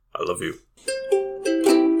I love you.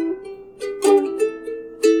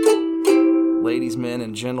 Ladies, men,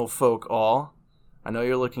 and gentlefolk all, I know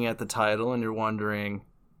you're looking at the title and you're wondering,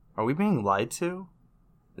 are we being lied to?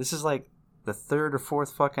 This is like the third or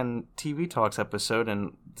fourth fucking TV Talks episode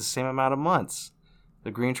in the same amount of months.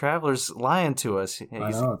 The Green Traveler's lying to us.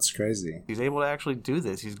 I know, it's crazy. He's able to actually do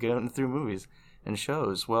this. He's going through movies and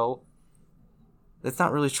shows. Well, that's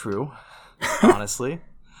not really true, honestly.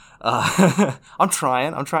 I'm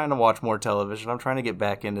trying to watch more television. I'm trying to get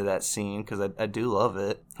back into that scene because I do love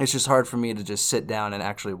it. It's just hard for me to just sit down and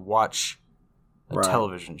actually watch a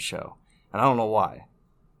television show. And I don't know why.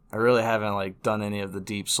 I really haven't done any of the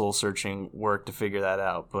deep soul searching work to figure that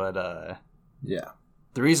out. But yeah.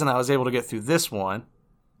 The reason I was able to get through this one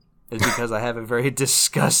is because I have a very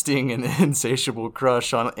disgusting and insatiable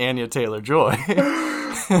crush on Anya Taylor-Joy.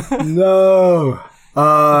 No.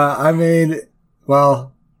 I mean,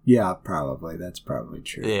 well, yeah, probably. That's probably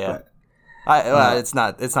true. Yeah. But, it's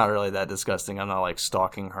not really that disgusting. I'm not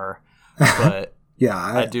stalking her. But yeah,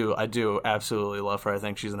 I do absolutely love her. I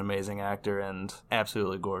think she's an amazing actor and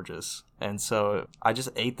absolutely gorgeous. And so I just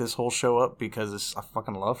ate this whole show up because I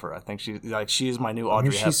fucking love her. I think she is my new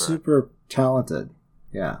Audrey Hepburn. She's super talented.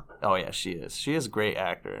 Yeah. Oh yeah, she is. She is a great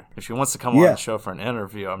actor. If she wants to come on the show for an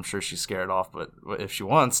interview, I'm sure she's scared off. But if she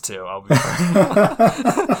wants to, I'll be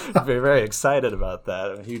I'll be very excited about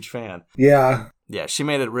that. I'm a huge fan. Yeah. Yeah, she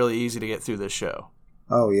made it really easy to get through this show.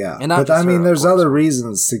 Oh yeah, and but I mean, there's other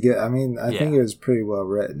reasons to get. I mean, I think it was pretty well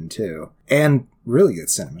written too, and really good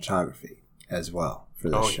cinematography as well for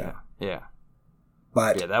this show. Yeah.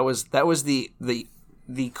 But yeah, that was the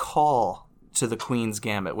call to the Queen's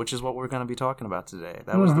Gambit, which is what we're going to be talking about today.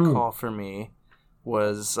 That was the call for me.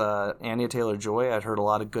 Was Anya Taylor-Joy. I'd heard a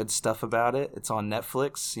lot of good stuff about it. It's on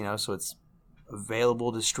Netflix, so it's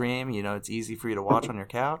available to stream. It's easy for you to watch on your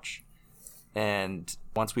couch. And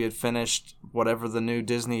once we had finished whatever the new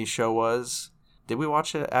Disney show was, did we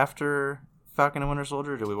watch it after Falcon and Winter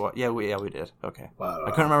Soldier? Did we watch? Yeah, we did. Okay. Wow. I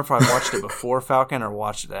couldn't remember if I watched it before Falcon or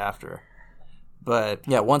watched it after. But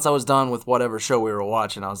yeah, once I was done with whatever show we were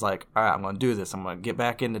watching, I was like, all right, I'm going to do this. I'm going to get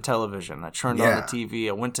back into television. I turned on the TV.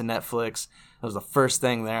 I went to Netflix. It was the first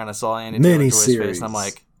thing there, and I saw Anya Taylor-Joy's face, and I'm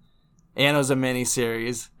like, and it was a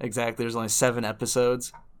mini-series. Exactly. There's only 7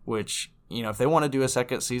 episodes, which, if they want to do a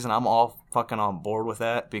second season, I'm all fucking on board with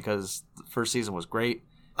that because the first season was great.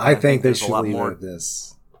 I think they should leave it at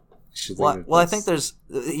this. I think there's...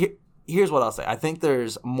 Here's what I'll say. I think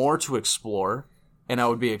there's more to explore, and I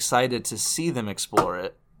would be excited to see them explore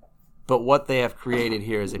it. But what they have created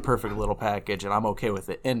here is a perfect little package, and I'm okay with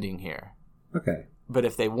it ending here. Okay. But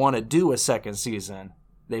if they want to do a second season,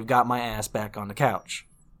 they've got my ass back on the couch.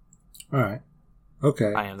 All right.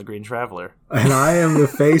 Okay. I am the Green Traveler. And I am the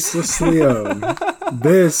Faceless Leone.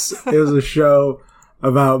 This is a show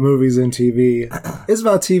about movies and TV. It's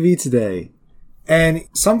about TV today. And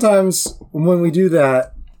sometimes when we do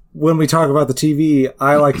that, when we talk about the TV,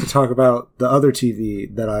 I like to talk about the other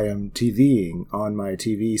TV that I am TVing on my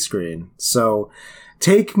TV screen. So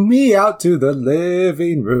take me out to the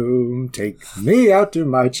living room. Take me out to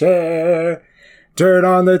my chair. Turn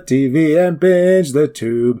on the TV and binge the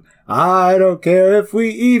tube. I don't care if we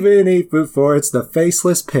even eat food for it's the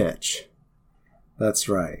Faceless Pitch. That's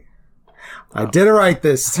right. I did it right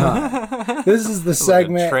this time. This is the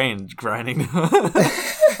segment. Like a train grinding.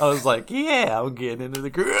 I was like, yeah, I'm getting into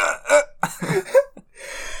the...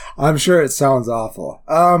 I'm sure it sounds awful.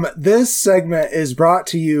 This segment is brought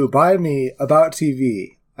to you by me about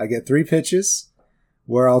TV. I get 3 pitches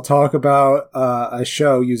where I'll talk about a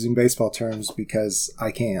show using baseball terms because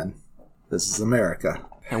I can. This is America.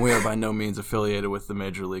 And we are by no means affiliated with the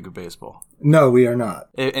Major League of Baseball. No, we are not.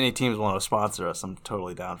 If any teams want to sponsor us, I'm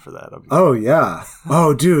totally down for that. Oh, yeah.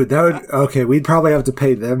 Oh, dude, that would... Okay, we'd probably have to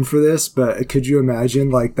pay them for this, but could you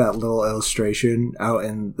imagine, that little illustration out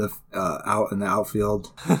in the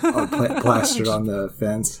outfield, plastered on the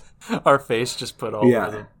fence? Our face just put all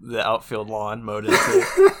over the outfield lawn, mowed into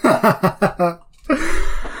it.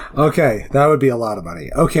 Okay, that would be a lot of money.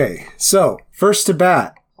 Okay, so, first to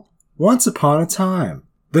bat. Once Upon a Time.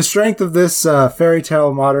 The strength of this fairy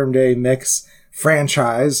tale modern day mix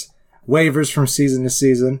franchise wavers from season to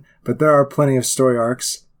season, but there are plenty of story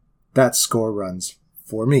arcs. That score runs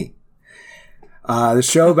for me. The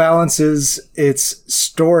show balances its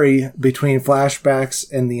story between flashbacks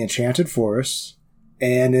in the Enchanted Forest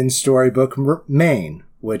and in Storybook Maine,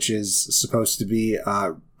 which is supposed to be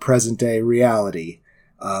present day reality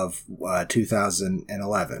of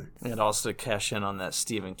 2011. And also cash in on that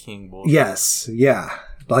Stephen King bullshit. Yes, yeah.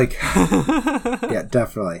 Like, yeah,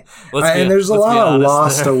 definitely. And there's a lot of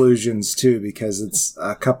lost there. illusions too, because it's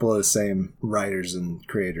a couple of the same writers and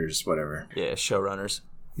creators, whatever. Yeah, showrunners.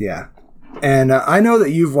 Yeah, and I know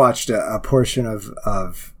that you've watched a portion of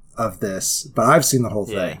this, but I've seen the whole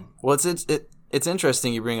thing. Well, it's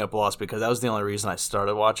interesting you bring up Lost because that was the only reason I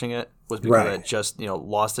started watching it was because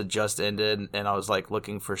Lost had just ended and I was like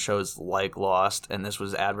looking for shows like Lost, and this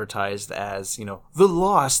was advertised as the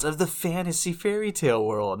Lost of the fantasy fairy tale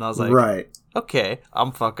world, and I was like, right, okay,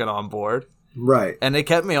 I'm fucking on board, right, and they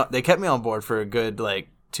kept me on board for a good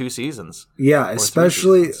 2 seasons. Yeah,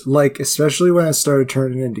 especially when it started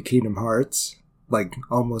turning into Kingdom Hearts, like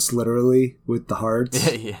almost literally with the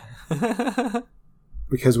hearts. Yeah.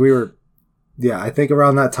 Because I think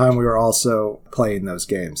around that time we were also playing those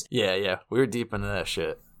games. Yeah, we were deep into that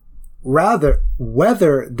shit. Rather,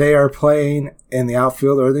 whether they are playing in the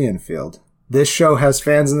outfield or the infield, this show has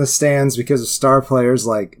fans in the stands because of star players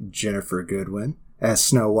like Jennifer Goodwin as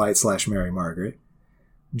Snow White / Mary Margaret,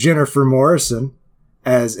 Jennifer Morrison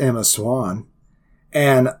as Emma Swan,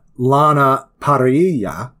 and Lana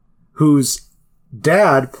Parrilla, whose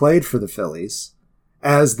dad played for the Phillies,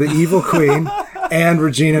 as the evil queen, and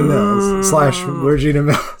Regina Mills / Regina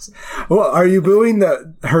Mills. Well, are you booing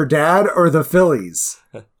her dad or the Phillies?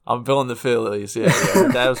 I'm booing the Phillies. Yeah.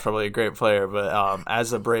 Her dad was probably a great player, but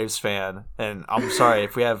as a Braves fan, and I'm sorry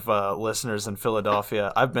if we have listeners in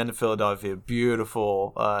Philadelphia. I've been to Philadelphia,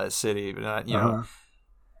 beautiful city.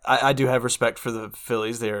 I do have respect for the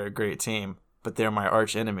Phillies. They are a great team, but they're my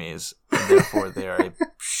arch enemies, and therefore they are a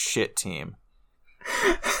shit team.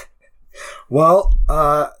 Well,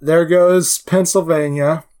 there goes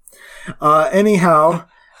Pennsylvania. Anyhow,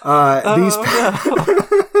 these. No.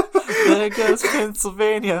 There goes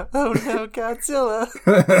Pennsylvania. Oh no, Godzilla.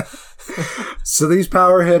 So these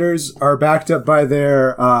power hitters are backed up by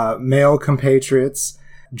their male compatriots.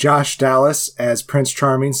 Josh Dallas as Prince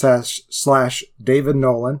Charming / David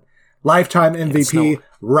Nolan. Lifetime MVP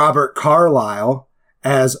Robert Carlyle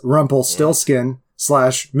as Rumpelstiltskin /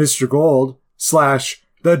 Mr. Gold /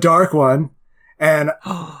 The Dark One. And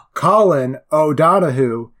Colin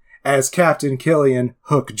O'Donoghue as Captain Killian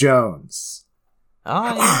Hook Jones.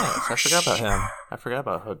 Oh, yes. I forgot about him. I forgot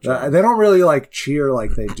about Hook Jones. They don't really cheer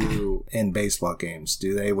like they do in baseball games,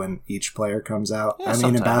 do they, when each player comes out? Yeah,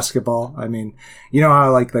 in basketball. You know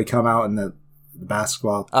how they come out and the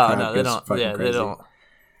basketball crowd no, they don't. Yeah, crazy? They don't.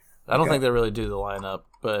 I don't think they really do the lineup,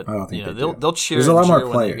 but they'll cheer. There's a lot more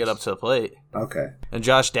when players. They get up to the plate. Okay. And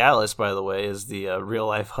Josh Dallas, by the way, is the real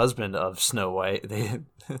life husband of Snow White. They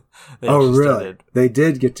really? They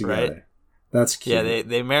did get together. Right? That's cute. Yeah,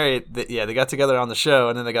 they married. They got together on the show,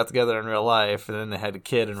 and then they got together in real life, and then they had a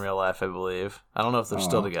kid in real life, I believe. I don't know if they're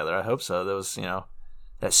still together. I hope so. There was,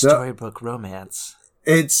 that storybook romance.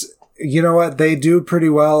 It's, you know what? They do pretty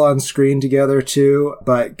well on screen together too,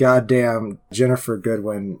 but goddamn, Jennifer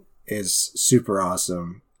Goodwin is super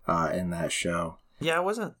awesome in that show. Yeah,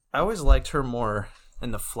 I always liked her more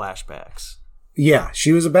in the flashbacks. Yeah,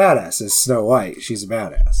 she was a badass as Snow White. She's a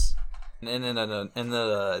badass. And in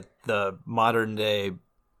the modern day,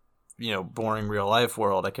 boring real life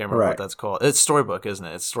world, I can't remember what that's called. It's Storybook, isn't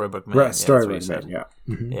it? It's Storybook Man. Right, Storybook Man, yeah.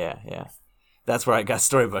 Mm-hmm. Yeah. That's where I got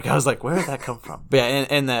Storybook. I was like, where did that come from? But yeah,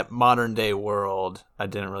 in that modern day world, I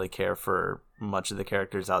didn't really care for much of the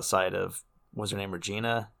characters outside of, was her name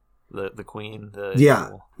Regina? The queen?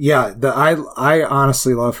 I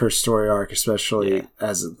honestly love her story arc, especially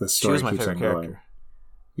as the story keeps on going.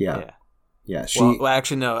 She was my favorite character. Yeah.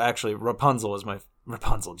 Actually, Rapunzel was my...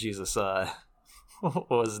 Rapunzel, Jesus. What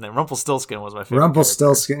was his name? Rumpelstiltskin was my favorite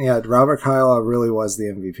Rumpelstiltskin, character. Yeah. Robert Carlyle really was the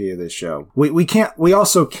MVP of this show. We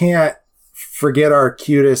also can't forget our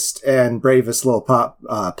cutest and bravest little plot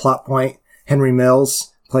point, Henry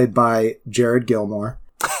Mills, played by Jared Gilmore.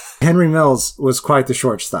 Henry Mills was quite the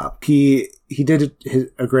shortstop. He did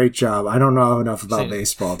a great job. I don't know enough about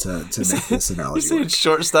baseball to make this analogy. You saying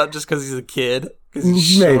shortstop just because he's a kid?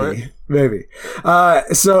 He's maybe.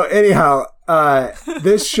 So anyhow,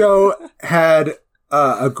 this show had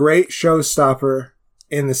a great showstopper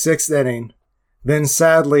in the 6th inning. Then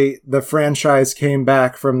sadly, the franchise came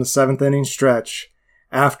back from the 7th inning stretch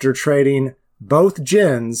after trading both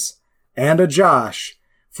Jins and a Josh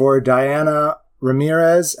for Diana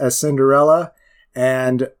Ramirez as Cinderella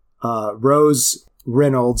and Rose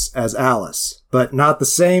Reynolds as Alice, but not the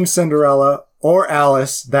same Cinderella or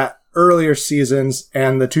Alice that earlier seasons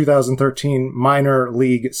and the 2013 minor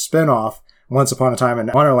league spinoff Once Upon a Time in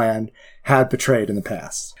Wonderland had portrayed in the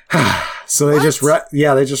past. So they just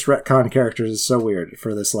retconned characters. It's so weird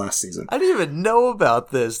for this last season. I didn't even know about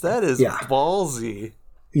this. That is ballsy.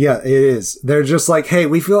 Yeah, it is. They're just like, hey,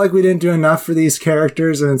 we feel like we didn't do enough for these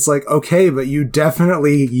characters. And it's like, okay, but you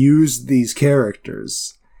definitely used these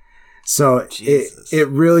characters. So it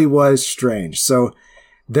really was strange. So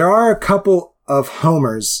there are a couple of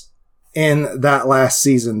homers in that last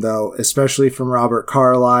season, though, especially from Robert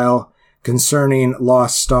Carlyle concerning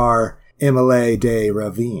lost star Emily de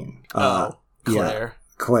Ravine. Claire. Yeah,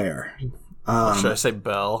 Claire. Or should I say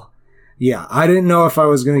Belle? Yeah, I didn't know if I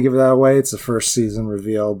was going to give that away. It's a first season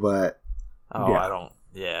reveal, but I don't.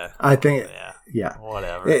 Yeah, I think. Yeah,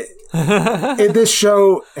 whatever. This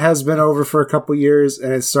show has been over for a couple years,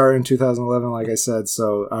 and it started in 2011, like I said.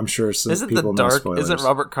 So I'm sure some people know spoilers. Isn't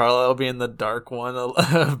Robert Carlyle being the dark one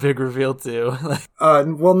a big reveal too?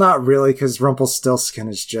 Well, not really, because Rumpelstiltskin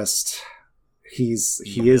is just he is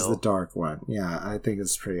the dark one. Yeah, I think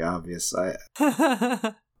it's pretty obvious.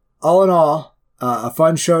 All in all. A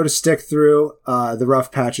fun show to stick through the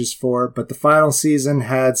rough patches for, but the final season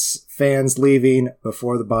had fans leaving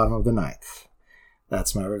before the bottom of the ninth.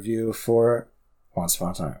 That's my review for Once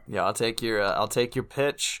Upon a Time. Yeah, I'll take your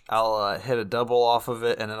pitch. I'll hit a double off of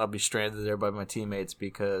it, and then I'll be stranded there by my teammates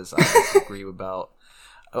because I disagree about.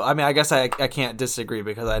 I mean, I guess I can't disagree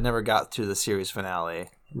because I never got to the series finale.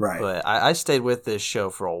 Right. But I stayed with this show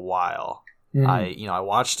for a while. Mm-hmm. I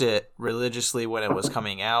watched it religiously when it was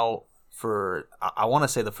coming out. For I want to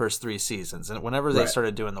say the first 3 seasons, and whenever they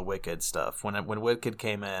started doing the Wicked stuff, when Wicked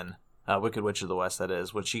came in, Wicked Witch of the West, that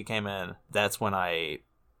is, when she came in, that's when I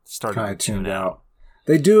started kind of tuned out.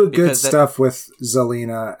 They do good stuff with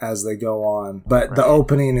Zelina as they go on, but the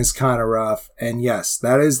opening is kind of rough. And yes,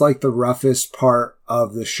 that is like the roughest part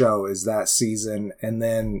of the show is that season, and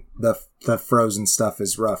then the Frozen stuff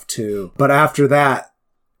is rough too. But after that,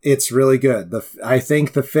 it's really good. I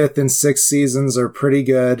think the 5th and 6th seasons are pretty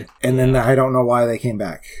good. And then I don't know why they came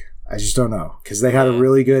back. I just don't know. Because they had a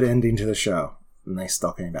really good ending to the show. And they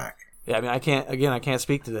still came back. Yeah, I mean, I can't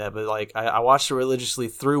speak to that. But like, I watched it religiously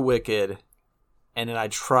through Wicked. And then I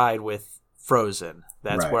tried with Frozen.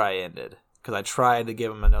 That's where I ended. Because I tried to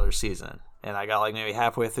give them another season. And I got like maybe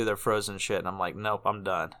halfway through their Frozen shit. And I'm like, nope, I'm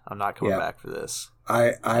done. I'm not coming back for this.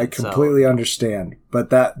 I completely understand, but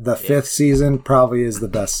the 5th season probably is the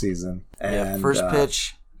best season. And first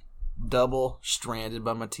pitch, double, stranded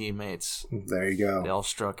by my teammates. There you go. They all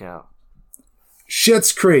struck out.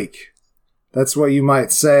 Schitt's Creek. That's what you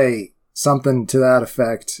might say, something to that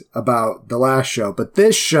effect about the last show. But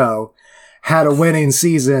this show had a winning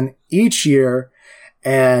season each year,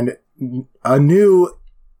 and it knew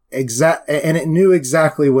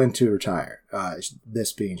exactly when to retire.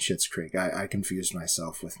 This being Schitt's Creek. I confused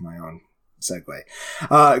myself with my own segue.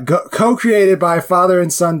 Co-created by father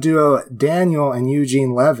and son duo Daniel and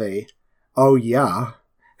Eugene Levy. Oh yeah.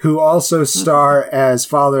 Who also star as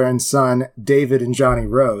father and son David and Johnny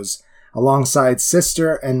Rose, alongside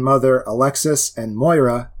sister and mother Alexis and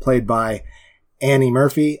Moira, played by Annie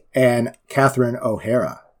Murphy and Catherine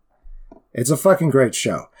O'Hara. It's a fucking great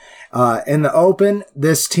show. In the open,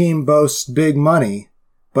 this team boasts big money,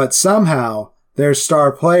 but somehow their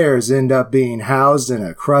star players end up being housed in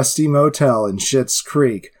a crusty motel in Schitt's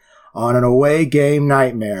Creek on an away game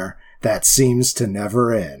nightmare that seems to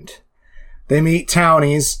never end. They meet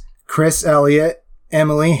townies Chris Elliott,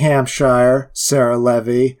 Emily Hampshire, Sarah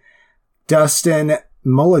Levy, Dustin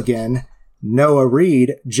Mulligan, Noah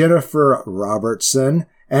Reed, Jennifer Robertson,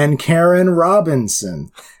 and Karen Robinson.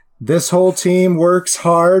 This whole team works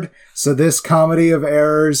hard, so this comedy of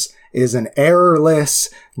errors is an errorless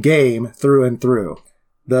game through and through.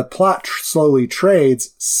 The plot slowly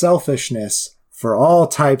trades selfishness for all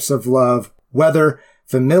types of love, whether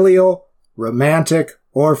familial, romantic,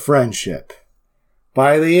 or friendship.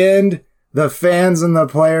 By the end, the fans and the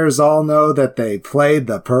players all know that they played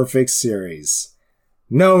the perfect series.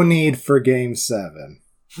 No need for Game 7.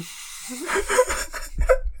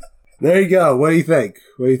 There you go. What do you think?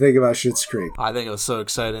 What do you think about Schitt's Creek? I think it was so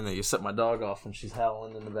exciting that you set my dog off and she's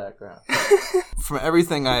howling in the background. From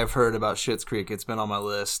everything I have heard about Schitt's Creek, it's been on my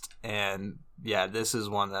list, and yeah, this is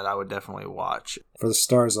one that I would definitely watch. For the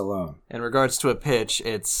stars alone. In regards to a pitch,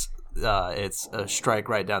 it's a strike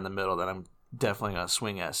right down the middle that I'm definitely going to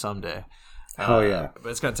swing at someday. Oh yeah. But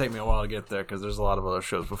it's going to take me a while to get there because there's a lot of other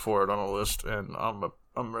shows before it on the list, and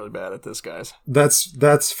I'm really bad at this, guys.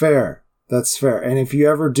 That's fair. That's fair. And if you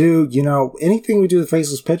ever do, anything we do the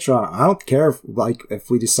Faceless Pitch on, I don't care if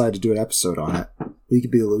we decide to do an episode on it. We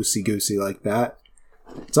could be loosey-goosey like that.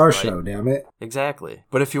 It's our show, damn it. Exactly.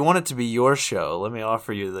 But if you want it to be your show, let me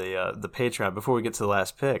offer you the Patreon. Before we get to the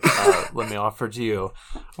last pick, let me offer to you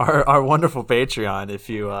our wonderful Patreon. If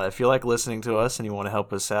you like listening to us and you want to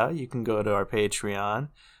help us out, you can go to our Patreon.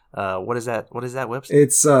 What is that website?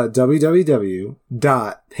 It's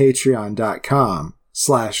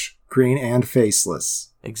www.patreon.com/greenandfaceless.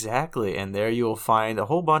 Exactly, and there you will find a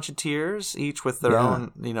whole bunch of tiers, each with their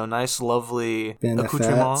own, nice, lovely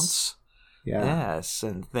accoutrements. Yeah. Yes,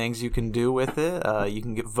 and things you can do with it. You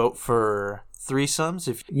can vote for threesomes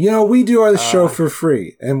if we do our show for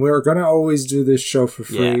free, and we're gonna always do this show for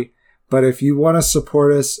free. Yeah. But if you want to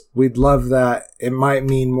support us, we'd love that. It might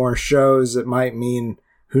mean more shows. It might mean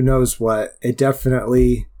who knows what. It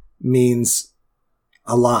definitely means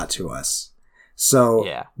a lot to us. So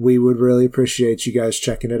we would really appreciate you guys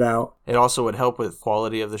checking it out. It also would help with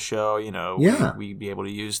quality of the show. We'd be able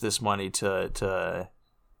to use this money to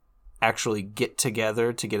actually get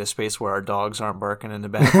together to get a space where our dogs aren't barking in the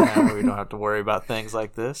background, where we don't have to worry about things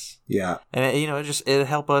like this. Yeah. And it'd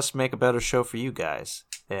help us make a better show for you guys.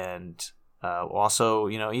 And also,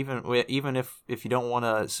 even if you don't want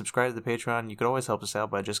to subscribe to the Patreon, you could always help us out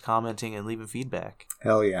by just commenting and leaving feedback.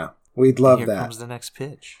 Hell yeah. We'd love that. Here comes the next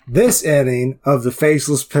pitch. This inning of the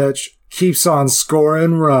Faceless Pitch keeps on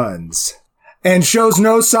scoring runs and shows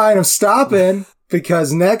no sign of stopping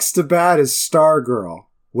because next to bat is Stargirl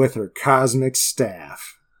with her cosmic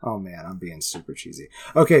staff. Oh man, I'm being super cheesy.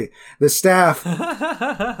 Okay, the staff.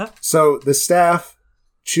 So the staff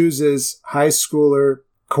chooses high schooler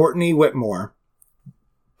Courtney Whitmore,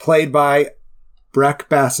 played by Breck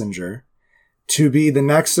Bassinger, to be the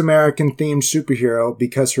next American-themed superhero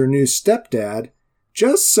because her new stepdad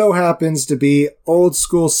just so happens to be old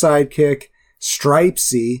school sidekick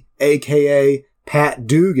Stripesy, a.k.a. Pat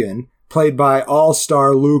Dugan, played by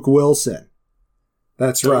all-star Luke Wilson.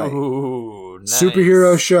 That's right. Ooh, nice.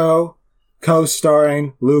 Superhero show,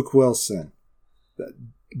 co-starring Luke Wilson.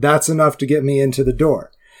 That's enough to get me into the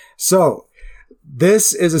door. So,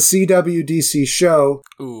 this is a CWDC show.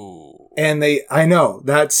 Ooh. And I know,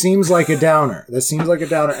 that seems like a downer.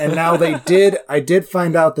 And now I did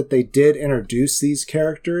find out that they did introduce these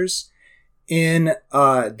characters in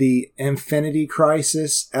the Infinity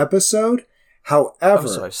Crisis episode. However,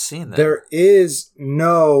 so I've seen that. There is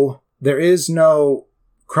no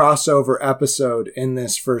crossover episode in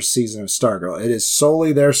this first season of Stargirl. It is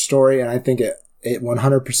solely their story, and I think it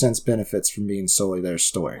 100% benefits from being solely their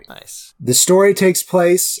story. Nice. The story takes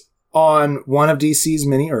place on one of DC's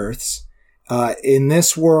many Earths. In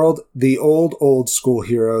this world, the old school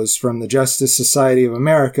heroes from the Justice Society of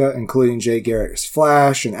America, including Jay Garrick's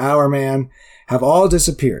Flash and Hourman, have all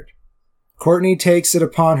disappeared. Courtney takes it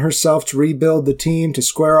upon herself to rebuild the team to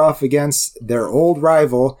square off against their old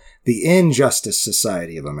rival, the Injustice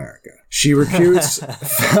Society of America. She recruits,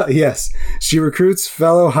 she recruits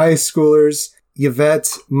fellow high schoolers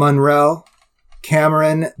Yvette Monreal,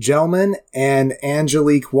 Cameron Gelman, and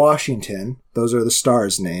Angelique Washington, those are the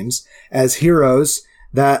stars' names, as heroes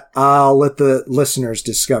that I'll let the listeners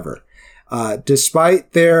discover.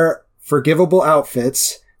 Despite their forgivable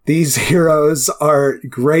outfits, these heroes are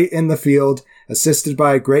great in the field, assisted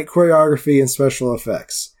by great choreography and special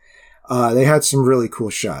effects. They had some really cool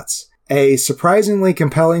shots. A surprisingly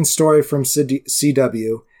compelling story from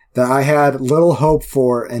CW that I had little hope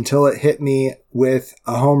for until it hit me with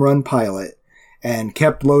a home run pilot and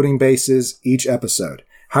kept loading bases each episode.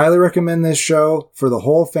 Highly recommend this show for the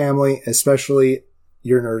whole family, especially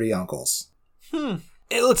your nerdy uncles.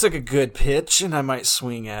 It looks like a good pitch, and I might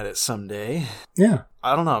swing at it someday. Yeah.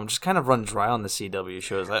 I don't know. I'm just kind of run dry on the CW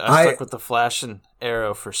shows. I stuck with the Flash and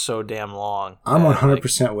Arrow for so damn long. I'm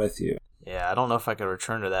 100% with you. Yeah, I don't know if I could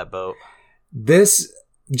return to that boat. This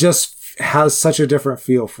just has such a different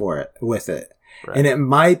feel with it. Right. And it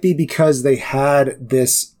might be because they had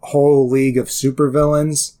this whole league of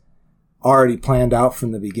supervillains already planned out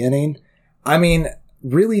from the beginning. I mean,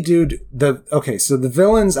 really, dude, so the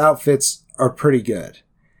villains' outfits are pretty good.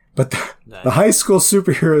 But the high school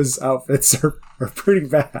superheroes' outfits are pretty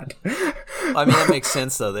bad. I mean, that makes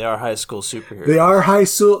sense, though. They are high school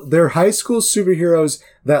superheroes. They're high school superheroes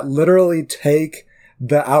that literally take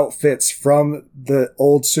the outfits from the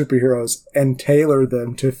old superheroes and tailor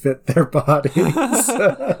them to fit their bodies.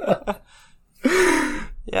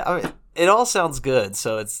 Yeah, I mean, it all sounds good.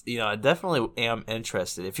 So it's, I definitely am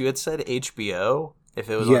interested. If you had said HBO, if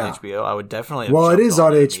it was on HBO, I would definitely have it is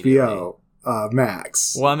on HBO.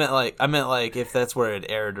 Max. Well, I meant like if that's where it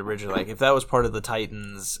aired originally, like if that was part of the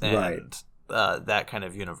Titans and that kind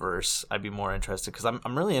of universe, I'd be more interested because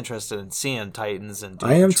I'm really interested in seeing Titans and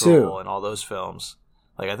Doom Patrol and all those films.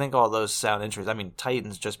 Like I think all those sound interesting. I mean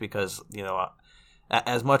Titans just because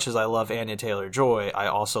as much as I love Anya Taylor-Joy, I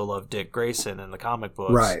also love Dick Grayson in the comic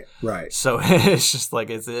books. Right. So it's just like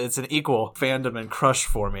it's an equal fandom and crush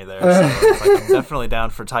for me there. So it's like I'm definitely down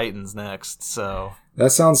for Titans next. So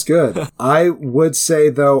That sounds good. I would say,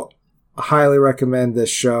 though, highly recommend this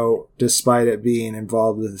show, despite it being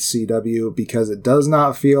involved with the CW, because it does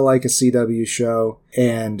not feel like a CW show.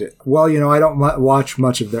 And, well, I don't watch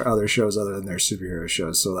much of their other shows other than their superhero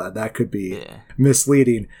shows, so that could be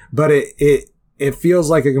misleading. But it feels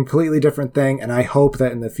like a completely different thing, and I hope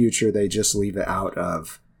that in the future they just leave it out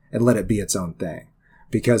of and let it be its own thing,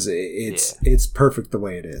 because it's perfect the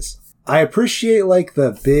way it is. I appreciate like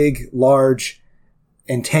the big, large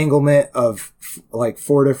entanglement of like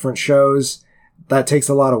 4 different shows. That takes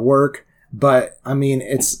a lot of work, but I mean,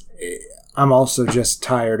 I'm also just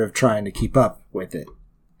tired of trying to keep up with it.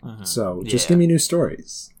 Mm-hmm. So just give me new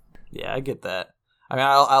stories. Yeah, I get that. I mean,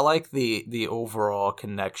 I like the overall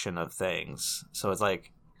connection of things. So it's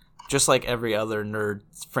like, just like every other nerd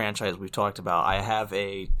franchise we've talked about, I have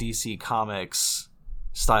a DC Comics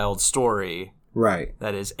styled story. Right.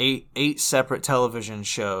 That is eight separate television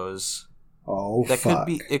shows. Oh, that fuck.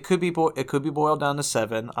 It could be boiled down to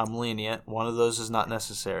 7. I'm lenient. One of those is not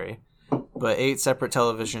necessary. But 8 separate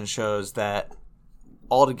television shows that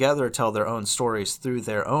all together tell their own stories through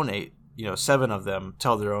their own 8. 7 of them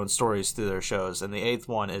tell their own stories through their shows, and the 8th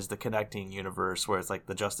one is the connecting universe, where it's like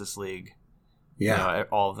the Justice League. Yeah.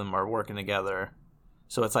 All of them are working together.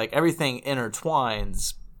 So it's like everything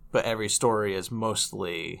intertwines, but every story is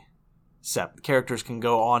mostly separate. Characters can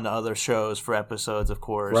go on to other shows for episodes, of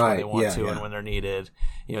course, when they want to and when they're needed.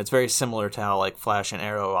 It's very similar to how like Flash and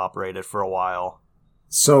Arrow operated for a while.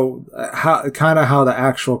 So how the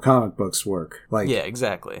actual comic books work. Like, yeah,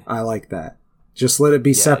 exactly. I like that. Just let it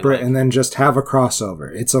be separate and then just have a crossover.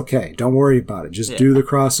 It's okay. Don't worry about it. Just do the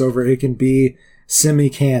crossover. It can be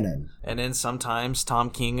semi-canon. And then sometimes Tom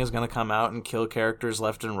King is going to come out and kill characters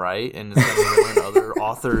left and right, and it's going to ruin other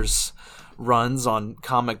authors' runs on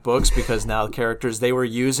comic books because now the characters they were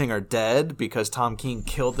using are dead because Tom King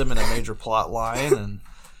killed them in a major plot line.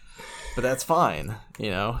 But that's fine.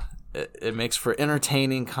 It makes for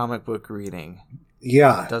entertaining comic book reading.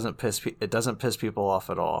 Yeah, it doesn't piss people off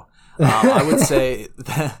at all. I would say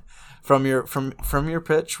that from your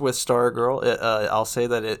pitch with Stargirl, I'll say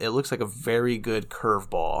that it looks like a very good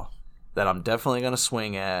curveball that I'm definitely going to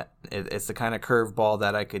swing at. It's the kind of curveball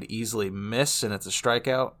that I could easily miss, and it's a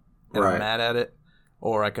strikeout, and I'm mad at it,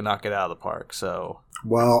 or I can knock it out of the park. So,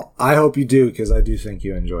 well, I hope you do, because I do think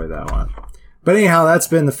you enjoy that one. But anyhow, that's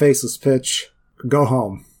been the Faceless Pitch. Go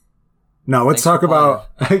home. No, let's talk about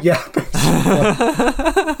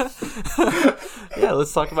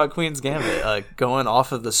let's talk about Queen's Gambit. Going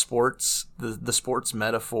off of the sports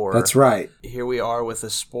metaphor. That's right. Here we are with a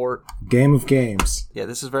sport game of games. Yeah,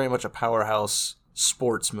 this is very much a powerhouse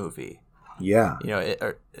sports movie. Yeah.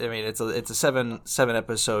 It's a seven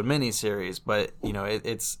episode miniseries, but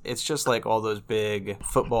it's just like all those big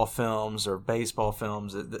football films or baseball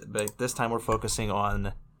films. But this time we're focusing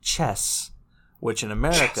on chess, which in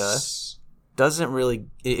America doesn't really.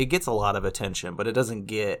 It gets a lot of attention, but it doesn't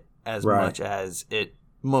get as much as it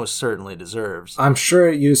most certainly deserves. I'm sure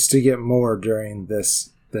it used to get more during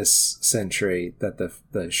this century that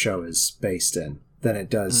the show is based in than it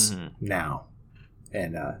does now.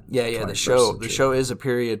 And the show is a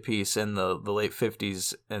period piece in the late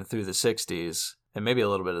 50s and through the 60s, and maybe a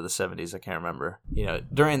little bit of the 70s. I can't remember.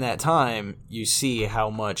 During that time, you see how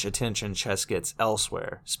much attention chess gets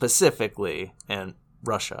elsewhere, specifically in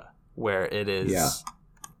Russia, where it is. Yeah.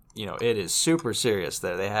 It is super serious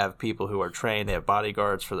there. They have people who are trained. They have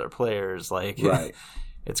bodyguards for their players.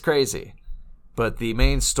 It's crazy. But the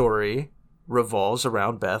main story revolves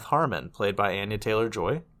around Beth Harmon, played by Anya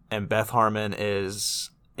Taylor-Joy. And Beth Harmon is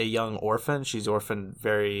a young orphan. She's orphaned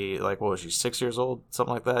very, what was she, 6 years old?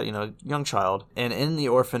 Something like that, young child. And in the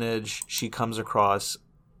orphanage, she comes across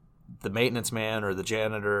the maintenance man or the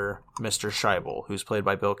janitor, Mr. Scheibel, who's played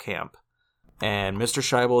by Bill Camp. And Mr.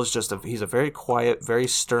 Scheibel is he's a very quiet, very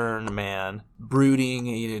stern man,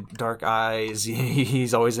 brooding, dark eyes.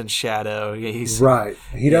 He's always in shadow. Right.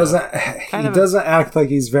 He doesn't act like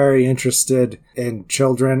he's very interested in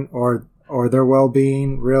children or their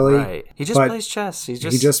well-being, really. Right. He just plays chess. He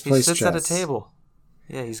sits at a table.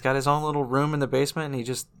 Yeah, he's got his own little room in the basement, and he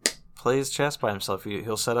just plays chess by himself.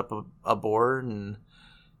 He'll set up a board, and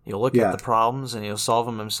he'll look at the problems, and he'll solve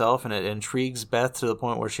them himself, and it intrigues Beth to the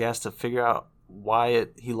point where she has to figure out why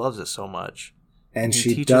he loves it so much. And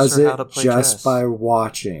she does it just by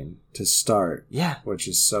watching to start. Yeah. Which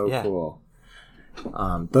is so cool.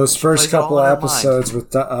 Those first couple episodes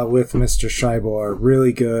with Mr. Scheibel are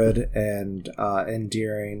really good and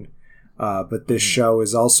endearing, but this show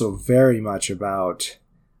is also very much about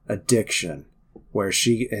addiction, where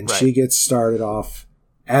she gets started off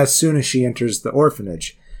as soon as she enters the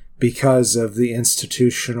orphanage, because of the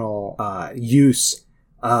institutional use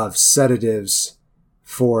of sedatives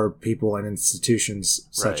for people in institutions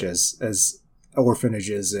such as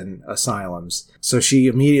orphanages and asylums. So she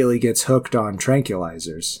immediately gets hooked on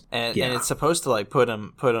tranquilizers. And it's supposed to like put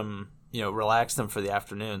them, relax them for the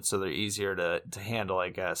afternoon so they're easier to handle, I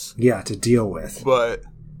guess. Yeah, to deal with. But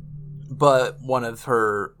one of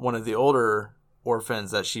the older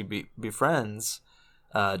orphans that she befriends,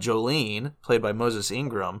 Jolene, played by Moses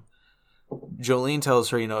Ingram, Jolene tells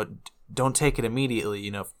her, don't take it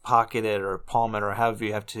immediately, pocket it or palm it or however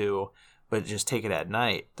you have to, but just take it at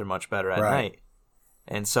night. They're much better at night.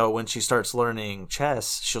 And so when she starts learning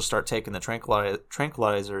chess, she'll start taking the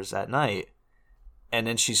tranquilizers at night. And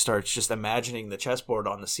then she starts just imagining the chessboard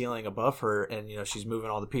on the ceiling above her. And, she's moving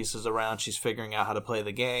all the pieces around. She's figuring out how to play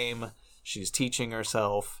the game. She's teaching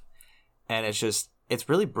herself. And it's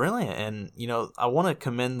really brilliant. And, I want to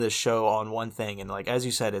commend this show on one thing. And like, as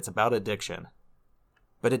you said, it's about addiction.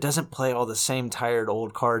 But it doesn't play all the same tired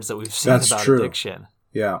old cards that we've seen about addiction.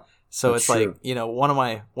 Yeah. So it's like, one of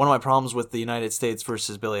my problems with the United States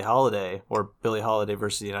versus Billie Holiday, or Billie Holiday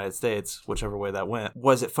versus the United States, whichever way that went,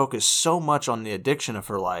 was it focused so much on the addiction of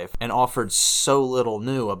her life and offered so little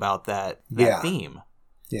new about that theme.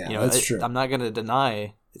 Yeah, that's true. I'm not going to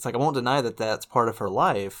deny, it's like I won't deny that that's part of her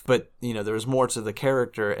life, but, there was more to the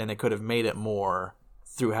character and they could have made it more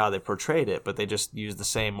through how they portrayed it, but they just used the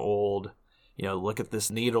same old, look at this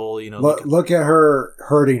needle, look at her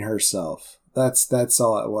hurting herself. That's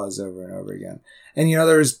all it was over and over again. And,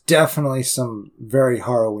 there's definitely some very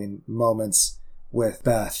harrowing moments with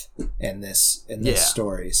Beth in this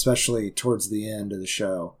story, especially towards the end of the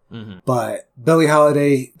show. Mm-hmm. But Billie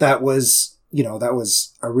Holiday, that was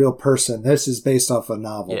a real person. This is based off a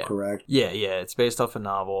novel, correct? Yeah. It's based off a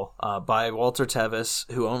novel by Walter Tevis,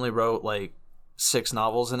 who only wrote like 6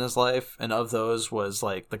 novels in his life. And of those was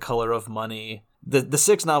like The Color of Money. The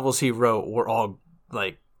 6 novels he wrote were all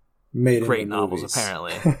like made great novels,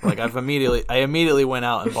 apparently. Like I immediately went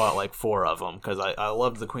out and bought like 4 of them because I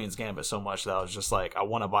loved The Queen's Gambit so much that I was just like, I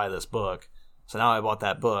want to buy this book. So now I bought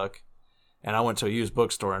that book, and I went to a used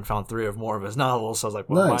bookstore and found 3 or more of his novels. So I was like,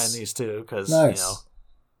 well, I'm buying these too because I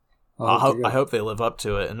hope they live up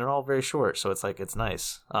to it, and they're all very short, so it's like it's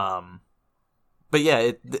nice. But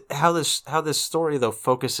yeah, how this story though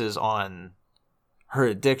focuses on her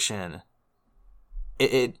addiction.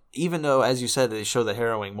 It even though, as you said, they show the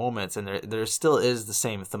harrowing moments, and there still is the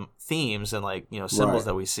same themes and like symbols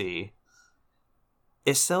that we see.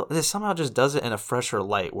 It somehow just does it in a fresher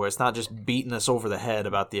light, where it's not just beating us over the head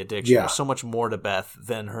about the addiction. There's so much more to Beth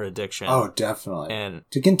than her addiction. Oh, definitely. And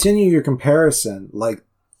to continue your comparison, like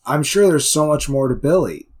I'm sure there's so much more to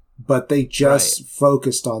Billie, but they just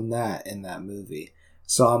focused on that in that movie.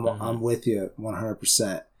 So I'm with you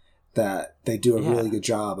 100%. That they do a really good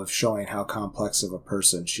job of showing how complex of a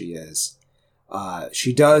person she is.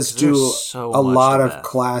 She does do a lot of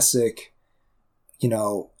classic,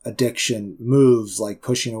 addiction moves, like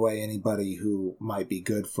pushing away anybody who might be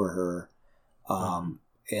good for her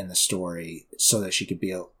in the story so that she could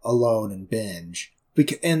be alone and binge.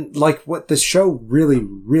 And like what the show really,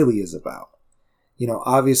 really is about.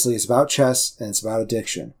 Obviously it's about chess and it's about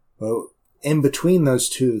addiction. But in between those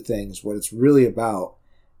two things, what it's really about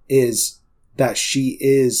is that she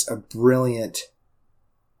is a brilliant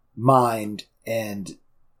mind and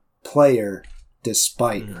player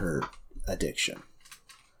despite her addiction.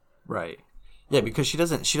 Right. Yeah, because she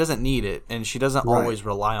doesn't need it, and she doesn't always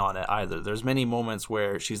rely on it either. There's many moments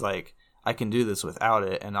where she's like, I can do this without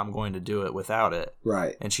it, and I'm going to do it without it.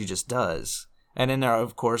 Right. And she just does. And then there are,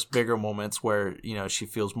 of course, bigger moments where, she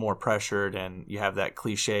feels more pressured, and you have that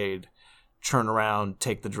cliched turn around,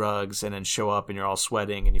 take the drugs, and then show up and you're all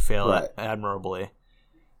sweating and you fail admirably.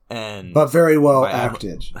 But very well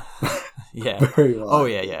acted. Yeah. Very well. Oh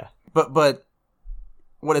yeah. But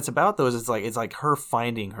what it's about though is it's like her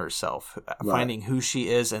finding herself, finding who she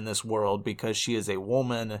is in this world, because she is a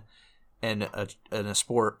woman in a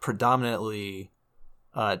sport dominated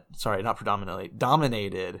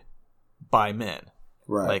by men.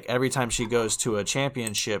 Right. Like every time she goes to a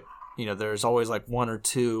championship, there's always like 1 or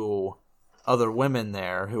 2 other women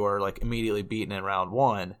there who are like immediately beaten in round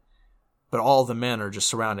 1, but all the men are just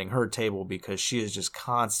surrounding her table because she is just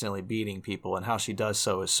constantly beating people, and how she does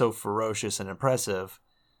so is so ferocious and impressive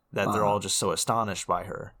that they're all just so astonished by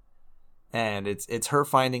her. And it's her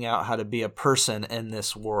finding out how to be a person in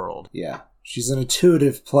this world. Yeah, she's an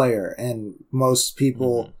intuitive player, and most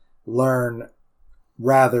people learn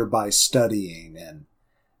rather by studying,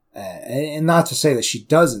 and not to say that she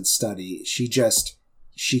doesn't study, she just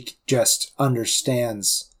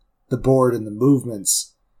understands the board and the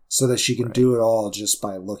movements so that she can do it all just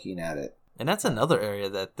by looking at it. And that's another area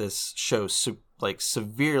that this show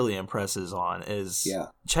severely impresses on is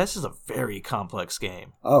chess is a very complex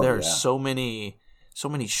game. There are so many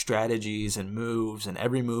strategies and moves, and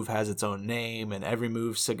every move has its own name, and every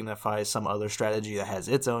move signifies some other strategy that has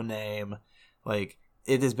its own name. Like,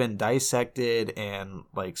 it has been dissected and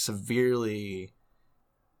like severely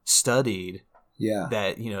studied. Yeah.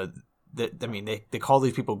 That, you know, they call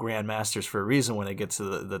these people grandmasters for a reason when they get to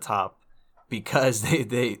the top, because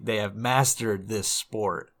they have mastered this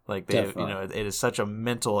sport. Like, they have, you know, it is such a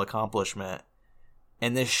mental accomplishment.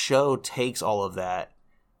 And this show takes all of that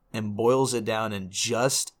and boils it down in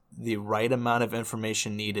just the right amount of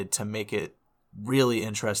information needed to make it really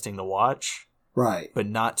interesting to watch. Right. But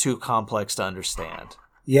not too complex to understand.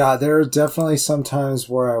 Yeah, there are definitely some times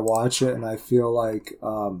where I watch it and I feel like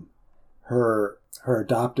her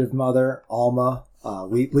adoptive mother, Alma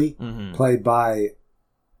Wheatley, played by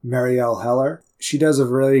Marielle Heller, she does a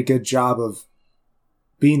really good job of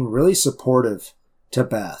being really supportive to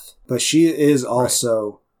Beth. But she is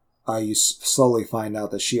also, you slowly find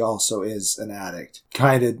out that she also is an addict.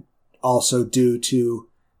 Kind of also due to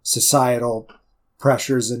societal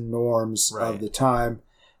pressures and norms of the time.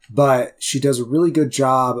 But she does a really good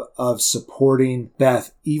job of supporting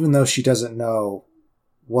Beth, even though she doesn't know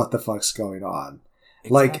what the fuck's going on.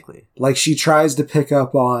 Exactly. Like she tries to pick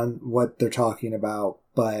up on what they're talking about,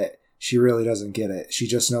 but she really doesn't get it. She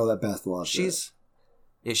just knows that Beth loves it.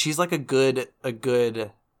 Yeah, she's like a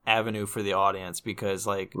good avenue for the audience, because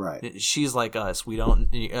like she's like us. We don't.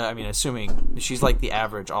 I mean, assuming she's like the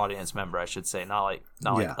average audience member, I should say, not like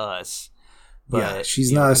us. But yeah,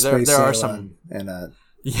 she's not a space there are some and a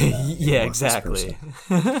yeah, exactly.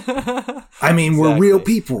 I mean, we're real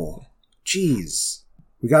people. Jeez,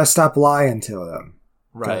 we gotta stop lying to them.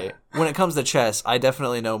 Right. When it comes to chess, I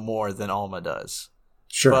definitely know more than Alma does.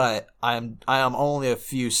 Sure. But I am only a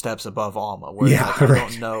few steps above Alma. Where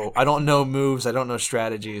I don't know moves. I don't know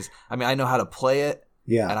strategies. I mean, I know how to play it.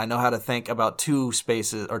 Yeah. And I know how to think about two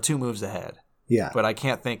moves ahead. Yeah. But I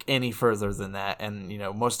can't think any further than that. And, you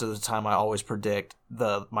know, most of the time I always predict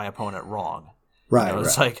my opponent wrong. Right. You know,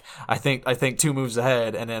 it's like I think 2 moves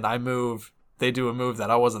ahead, and then they do a move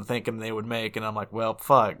that I wasn't thinking they would make, and I'm like, well,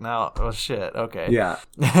 fuck, now, oh shit, okay. Yeah.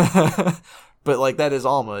 But like, that is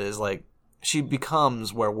Alma, is like, she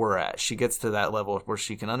becomes where we're at. She gets to that level where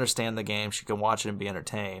she can understand the game, she can watch it and be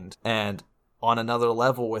entertained. And on another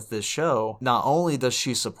level with this show, not only does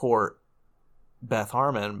she support Beth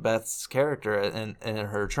Harmon, Beth's character in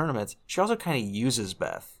her tournaments, she also kind of uses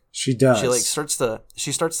Beth. She does.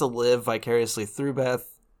 She starts to live vicariously through Beth,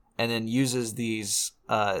 and then uses these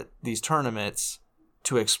tournaments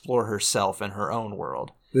to explore herself in her own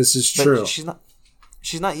world. This is true.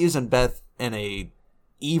 She's not using Beth in a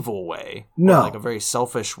evil way, no, or like a very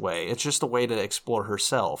selfish way. It's just a way to explore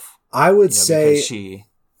herself. I would say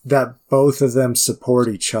that both of them support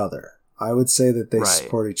each other. I would say that they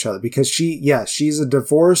support each other, because she's a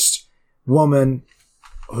divorced woman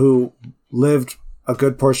who lived a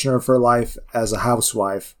good portion of her life as a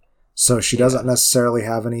housewife, so she doesn't necessarily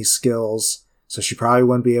have any skills, so she probably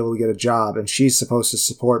wouldn't be able to get a job, and she's supposed to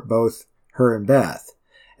support both her and Beth.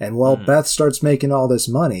 And Beth starts making all this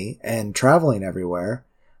money and traveling everywhere,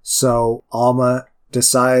 so Alma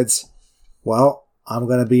decides, well, I'm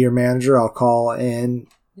going to be your manager. I'll call in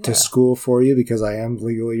to school for you because I am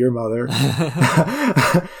legally your mother.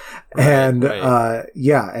 And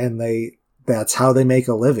that's how they make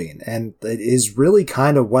a living. And it is really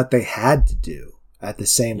kind of what they had to do at the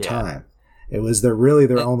same time. It was their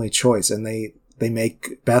only choice, and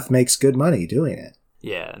Beth makes good money doing it.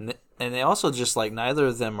 Yeah. And they also just, like, neither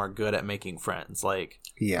of them are good at making friends. Like,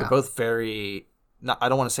 they're both very, I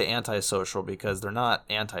don't want to say antisocial, because they're not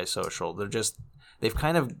antisocial. They've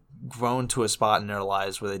kind of grown to a spot in their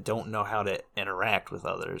lives where they don't know how to interact with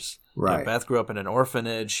others. Right. You know, Beth grew up in an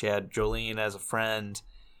orphanage. She had Jolene as a friend.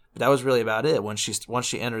 But that was really about it. Once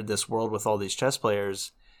she entered this world with all these chess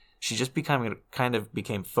players, she just became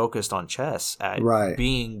focused on chess, at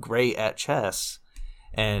being great at chess.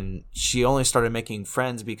 And she only started making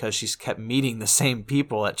friends because she kept meeting the same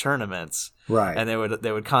people at tournaments. Right. And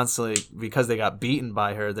they would constantly, because they got beaten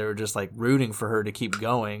by her, they were just like rooting for her to keep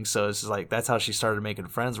going. So it's just like, that's how she started making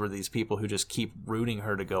friends, were these people who just keep rooting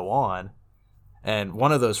her to go on. And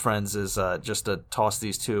one of those friends is, just to toss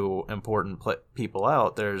these two important people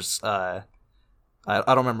out, there's, I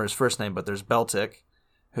don't remember his first name, but there's Beltic,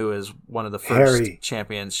 who is one of the first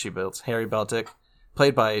champions she built. Harry Beltic.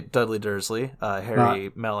 Played by Dudley Dursley,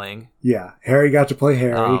 Harry Melling. Yeah, Harry got to play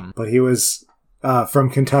Harry, but he was from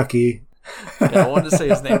Kentucky. Yeah, I wanted to say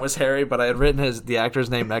his name was Harry, but I had written the actor's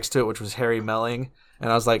name next to it, which was Harry Melling,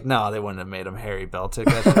 and I was like, no, they wouldn't have made him Harry Beltic.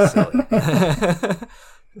 That's just silly.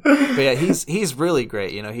 But yeah, he's really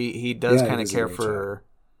great. You know, he does kind of care for.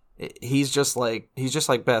 He's just like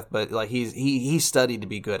Beth, but like he studied to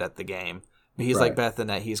be good at the game. But he's like Beth in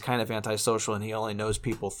that he's kind of antisocial and he only knows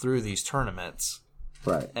people through these tournaments.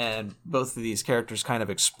 Right. And both of these characters kind of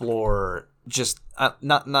explore just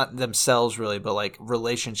not themselves really, but like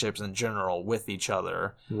relationships in general with each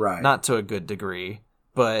other. Right. Not to a good degree,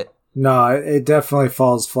 but no, it definitely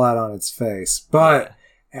falls flat on its face. But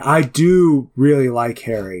I do really like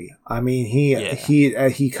Harry. I mean,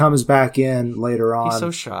 he comes back in later on. He's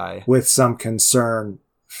so shy with some concern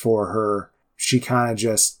for her. She kind of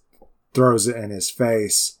just throws it in his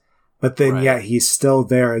face. But then, yet he's still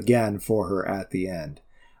there again for her at the end.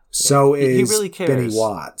 So he really cares. Benny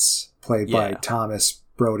Watts, played by Thomas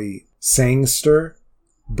Brody Sangster.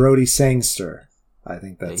 Brody Sangster, I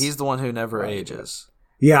think that's. He's the one who never ages.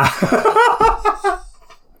 Yeah,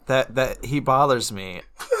 that he bothers me.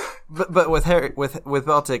 But with Harry, with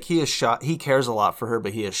Beltic, he is shy. He cares a lot for her,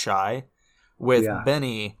 but he is shy. With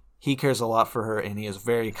Benny, he cares a lot for her, and he is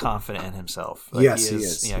very confident in himself. Like, yes, he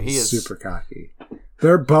is. You know, he is super cocky.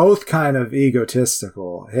 They're both kind of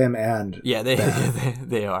egotistical, him and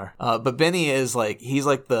they are. But Benny is like he's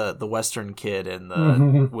like the Western kid in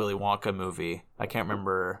the Willy Wonka movie. I can't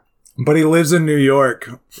remember. But he lives in New York.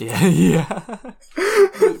 Yeah.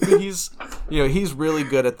 But he's really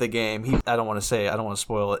good at the game. I don't want to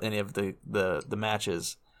spoil any of the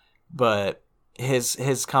matches, but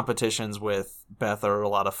his competitions with Beth are a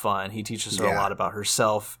lot of fun. He teaches her a lot about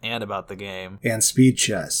herself and about the game. And speed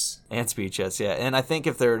chess. Yeah. And I think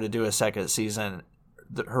if they were to do a second season,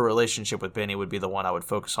 her relationship with Benny would be the one I would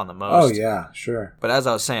focus on the most. Oh, yeah, sure. But as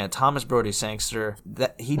I was saying, Thomas Brody Sangster,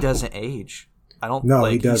 he doesn't age. I don't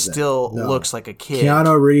he doesn't. He still looks like a kid.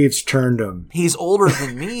 Keanu Reeves turned him. He's older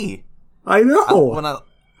than me. I know.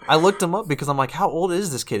 I looked him up because I'm like, how old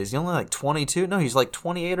is this kid? Is he only like 22? No, he's like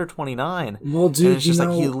 28 or 29. Well, dude, and it's just like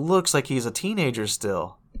he looks like he's a teenager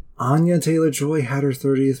still. Anya Taylor-Joy had her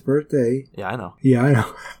 30th birthday. Yeah, I know. Yeah, I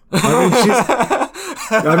know.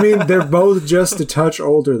 I mean, they're both just a touch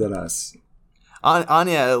older than us.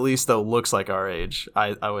 Anya, at least, though, looks like our age,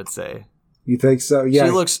 I would say. You think so?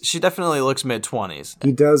 Yeah. She definitely looks mid-20s.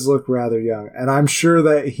 He does look rather young. And I'm sure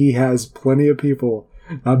that he has plenty of people.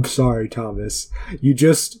 I'm sorry, Thomas. You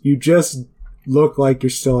just look like you're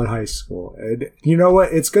still in high school. And you know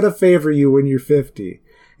what? It's going to favor you when you're 50.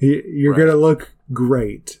 You're going to look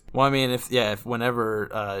great. Well, I mean, if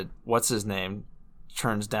whenever, what's his name,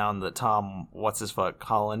 turns down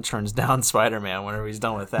Holland turns down Spider-Man whenever he's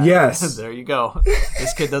done with that. Yes. There you go.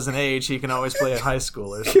 This kid doesn't age. He can always play at high